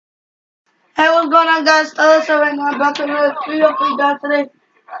Hey, what's going on, guys? So right now I'm back to another video for you guys today.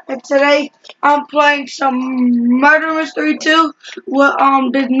 And today I'm playing some Murder Mystery 2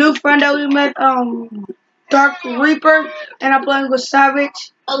 with this new friend that we met, Dark Reaper, and I'm playing with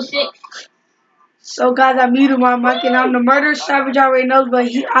Savage. 06. So guys, I muted my mic and I'm the murderer. Savage already knows, but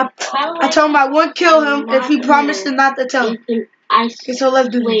I told him I wouldn't kill him if he promised not to tell him. Okay, so let's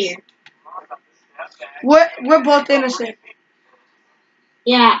do this. We're both innocent.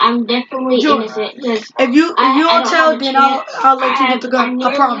 Yeah, I'm definitely innocent. If you don't tell, then I'll let you get the gun.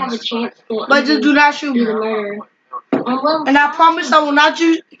 I promise. Have a chance to but just do not shoot me. And I promise I will not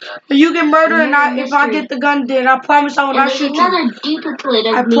shoot. If you get murdered and if I get the gun, then I promise I will not shoot you. Another duplicate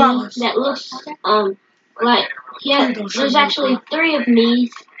of me that looks like there's actually 3 of me,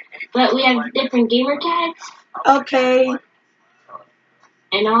 but we have different gamer tags. Okay.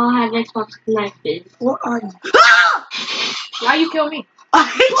 And all have Xbox Live. What are you? Ah! Why you kill me? I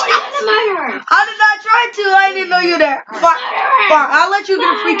did not try to. I didn't know you were there. Fine. I'll let you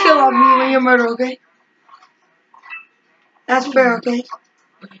get a free kill on me when you're murdered, okay? That's fair, okay?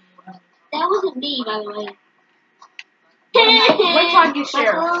 That wasn't me, by the way. Which one you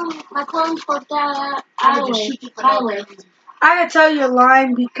share? My clone spoke that highway. I gotta tell you a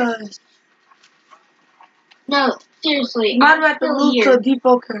line because... No, seriously. I'm about to lose to a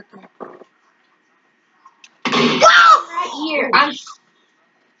default character. Right here.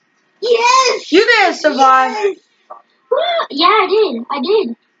 Yes! You didn't survive. Yes. Yeah, I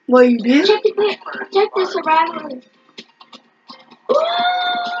did. Well, you did? Check the survival.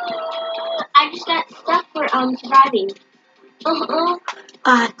 I just got stuck for surviving.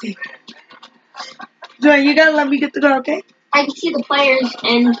 I think. Joy, you gotta let me get the gun, okay? I can see the players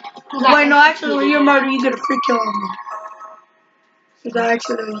and... Wait, no, actually, when you're murdered, you get a free kill on me. Because I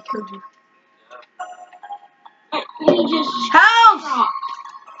accidentally killed you. You just... Help!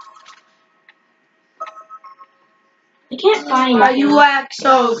 I can't find Why you act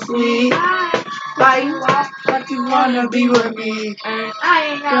so sweet? Why you act like you wanna be with me?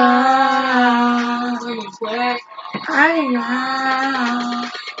 I know.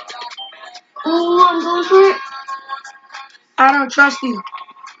 Oh, I'm going for it. I don't trust you.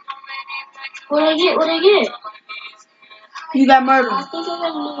 What did I get? You got murdered. I think I got a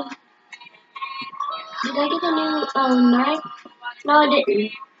new... Did I get a new knife? No, I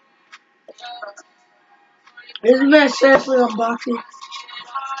didn't. This man seriously unboxing.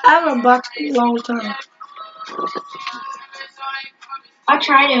 I haven't unboxed in a long time. I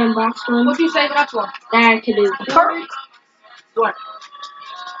tried to unbox one. What do you say that's one? That I could do. Perk? What?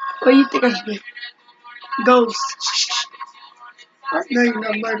 What do you think I should get? Ghost. No, you're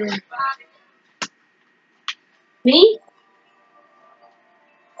not murdering. Me?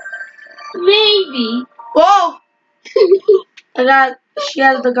 Maybe. Whoa! She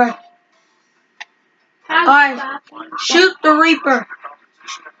has the gun. Alright. Shoot the Reaper.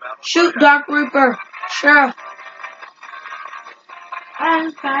 Shoot Dark Reaper. Sheriff.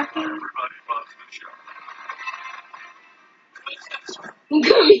 I'm packing. Come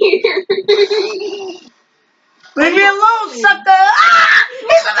here. Leave me alone, sucker! Ah!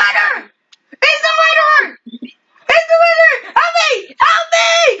 He's a murderer! He's a murderer! He's a murderer! Help me! Help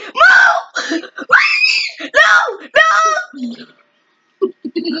me! Move! No! No!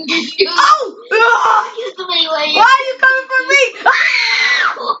 Oh! Why are you coming for me? Ah!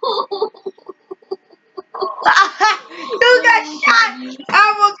 You got shot!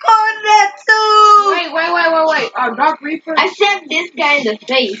 I'm recording that too! Wait. Dark Reaper? I stabbed this guy in the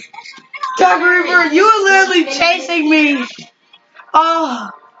face. Dark Reaper, you were literally chasing me. Oh.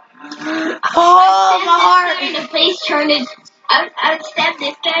 Oh, my heart. I stabbed this guy in the face I stabbed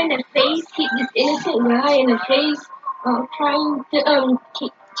this guy in the face, hit this innocent guy in the face, trying to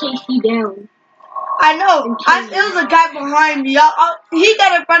chase you down. I know. It was a guy behind me. He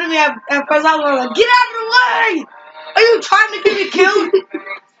got in front of me at first. I was like, get out of the way! Are you trying to get me killed?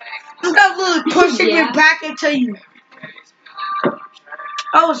 This guy's literally pushing me back into you.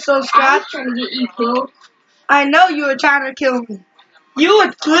 I was so scared. I was trying to get you killed. I know you were trying to kill me. You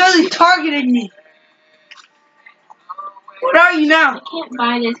were clearly targeting me. What are you now? I can't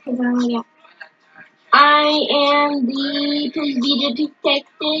buy this because I only got... I am the police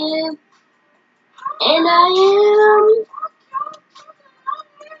detective. And I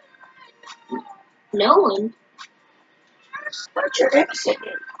am... No one. But you're innocent.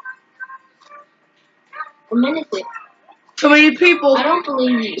 I'm innocent. Too many people. I don't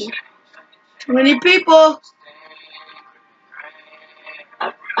believe you. Too many people.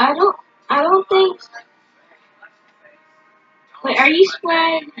 I don't think... Wait, are you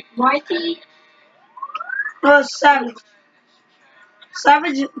Swag YT? No, Savage.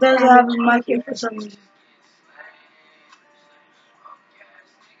 Savage doesn't have his mic here for some reason.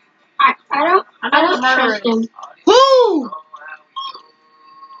 I don't trust him. Who?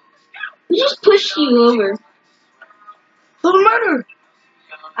 He just pushed you over. Who the murderer?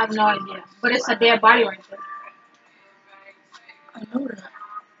 I have no idea. But it's a dead body right there. I know that.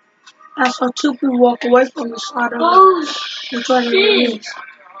 I saw two people walk away from the side of Oh which one it shit! is.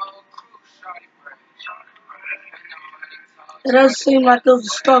 It doesn't seem like it was a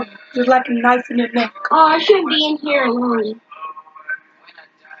struggle. Just like a knife in the neck. Oh, I shouldn't be in here alone.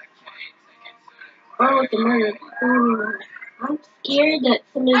 Or with the murder. Ooh. I'm scared that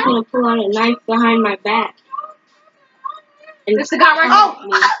somebody's gonna pull out a knife behind my back. And This the guy right Oh,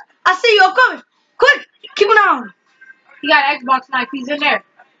 here. I see you. I'm coming. Quick, keep an eye on him. He got an Xbox knife. He's in there.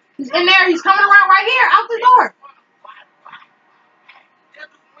 He's in there. He's coming around right here, out the door.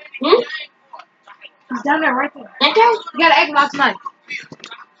 Hmm? He's down there right there. That guy? He got an Xbox knife.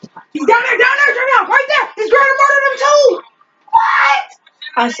 He's down there, turn around, right there. He's trying to murder them too.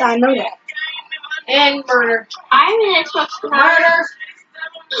 What? I know that. And murder. I have an Xbox now. Murder.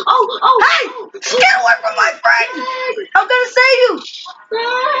 Oh! Hey! Get away from my friend! I'm gonna save you!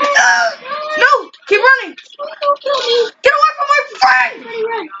 No! Keep running! Don't kill me! Get away from my friend!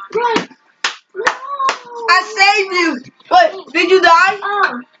 Run! No! I saved you! What? Did you die?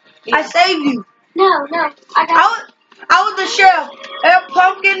 Yeah. I saved you. No, I I was the sheriff. And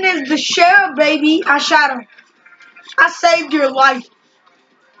Pumpkin is the sheriff, baby. I shot him. I saved your life.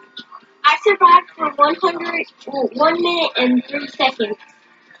 I survived for 1 minute and 3 seconds.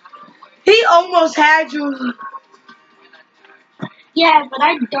 He almost had you. Yeah, but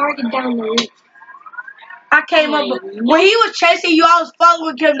I darted down the roof. I came up with, when he was chasing you, I was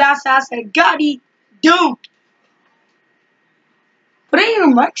following him outside. I said, God, he doomed. But ain't your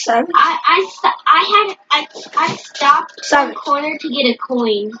mic, Savage? I stopped Savage. on the corner to get a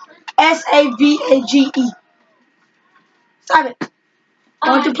coin. Savage. Savage. Why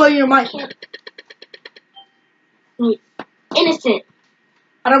don't you play your mic? Innocent.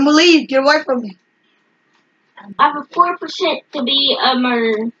 I don't believe. Get away from me. I have a 4% to be a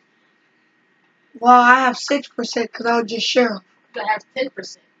murderer. Well, I have 6% because I was just sheriff. You have 10%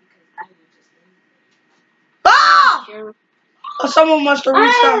 because I was just. Ah! Sure. Oh, someone must have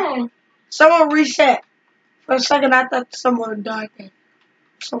reset. Ah! Someone reset. For a second, I thought someone died there.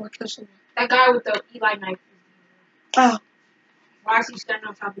 Someone killed someone. That guy with the Eli knife. Oh. Why is he standing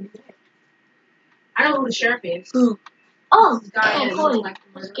on top of his head? I know who the sheriff is. Who? Oh, This guy that looks coin. like the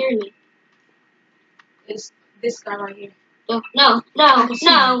That murderer. scared me. It's this guy right here. No.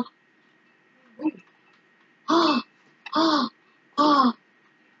 Ooh.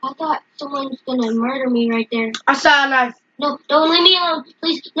 I thought someone was gonna murder me right there. I saw a knife. No, don't leave me alone.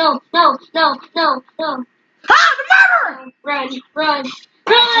 Please, no. Ah, the murderer! Run.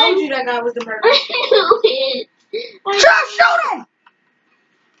 I told you that guy was the murderer. Sheriff, shoot him!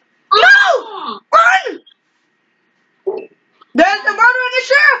 No! Run! There's the murderer and the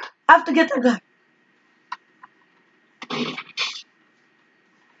sheriff! I have to get that guy.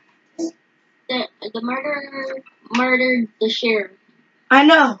 The murderer murdered the sheriff. I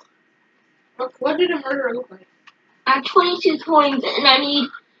know. What did the murderer look like? I have 22 coins and I need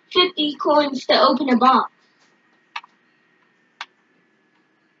 50 coins to open a box.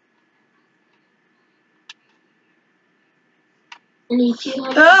 I need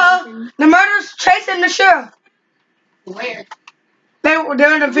 200. The murderer's chasing the sheriff. Where? They're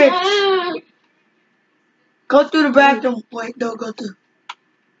in the vents. Go through the bathroom. Wait, don't go through.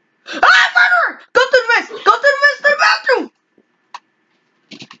 Ah, murderer! Go through the vents. Go through the vents to the bathroom.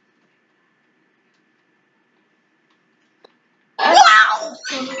 Wow!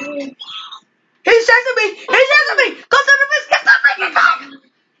 He's chasing me. Go through the vents. Get the freaking gun.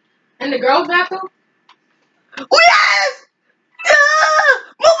 In the girls' bathroom? Oh, yes!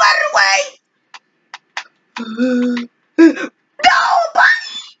 Move out of the way! No,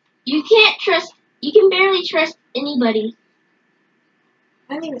 buddy! You can barely trust anybody.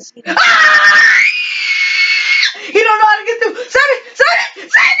 I didn't even see that. Ah! He don't know how to get through. Save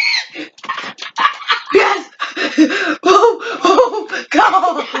it! Yes! Oh, go!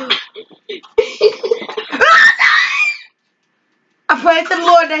 I pray to the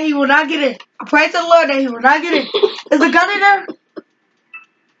Lord that he will not get in. Is the gun in there?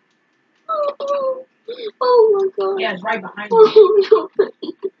 Oh my god. Yeah, it's right behind you. Oh no.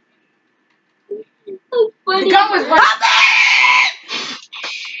 The gun was right. Help me!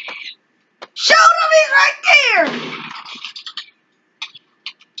 Shoot him! He's right there!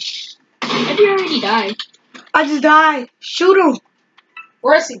 Have you already died? I just died. Shoot him.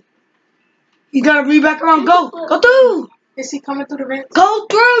 Where is he? You gotta be back around. Go through. Is he coming through the vents? Go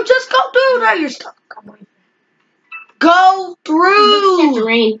through. Just go through. Now you're stuck. Go He's looking at the through.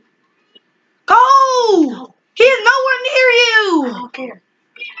 rain. Go. He is nowhere near I you. don't care.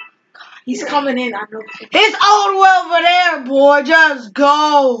 He's coming in. I know. It's all the way over there, boy. Just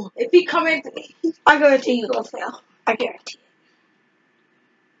go. If he come in, I guarantee you gonna fail. I guarantee it.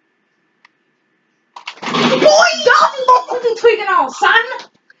 what you tweaking on, son?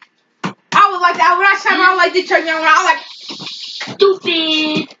 I was like that when I shot. I was like this turn me on. I was like,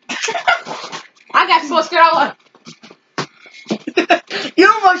 Stupid. I got so scared. I was You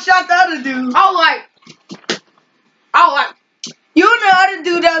almost shot the other dude. like, You and the other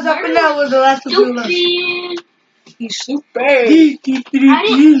dude that was up in there was the last two left. Stupid. he's stupid. I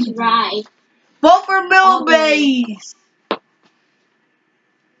didn't try. Vote for Bill Bays.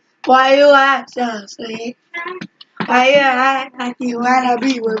 Why you act so sweet? Why you act like you wanna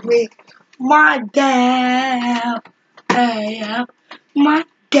be with me? My dad. Hey, my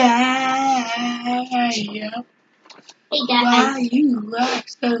dad. Hey, Why guys. you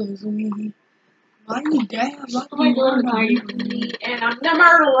act so sweet? Why you dad like We're you doing the wanna party. be with me? And I'm the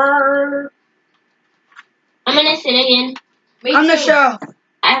murderer. I'm innocent again. Me I'm the too. sheriff.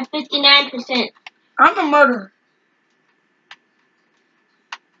 I have 59%. I'm the murderer.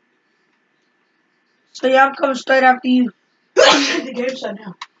 So yeah, I'm coming straight after you. The game shut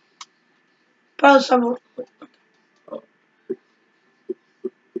down. Probably someone.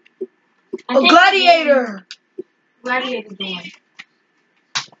 I A think gladiator. Gladiator's doing.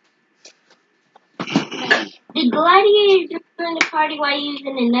 The gladiator joined the party while you was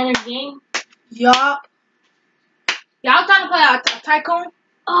in another game. Yup. Y'all trying to play a tycoon?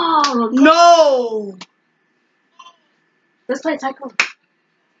 Oh, No. Let's play tycoon.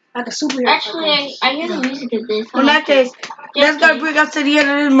 Like a superhero. actually, I hear the music of this. In that case, that's gonna bring us to the end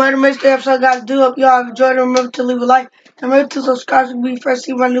of this murder mystery episode, guys. Do hope y'all have enjoyed it. Remember to leave a like. And remember to subscribe to be first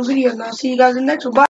to see my new videos. And I'll see you guys in the next one. Bye.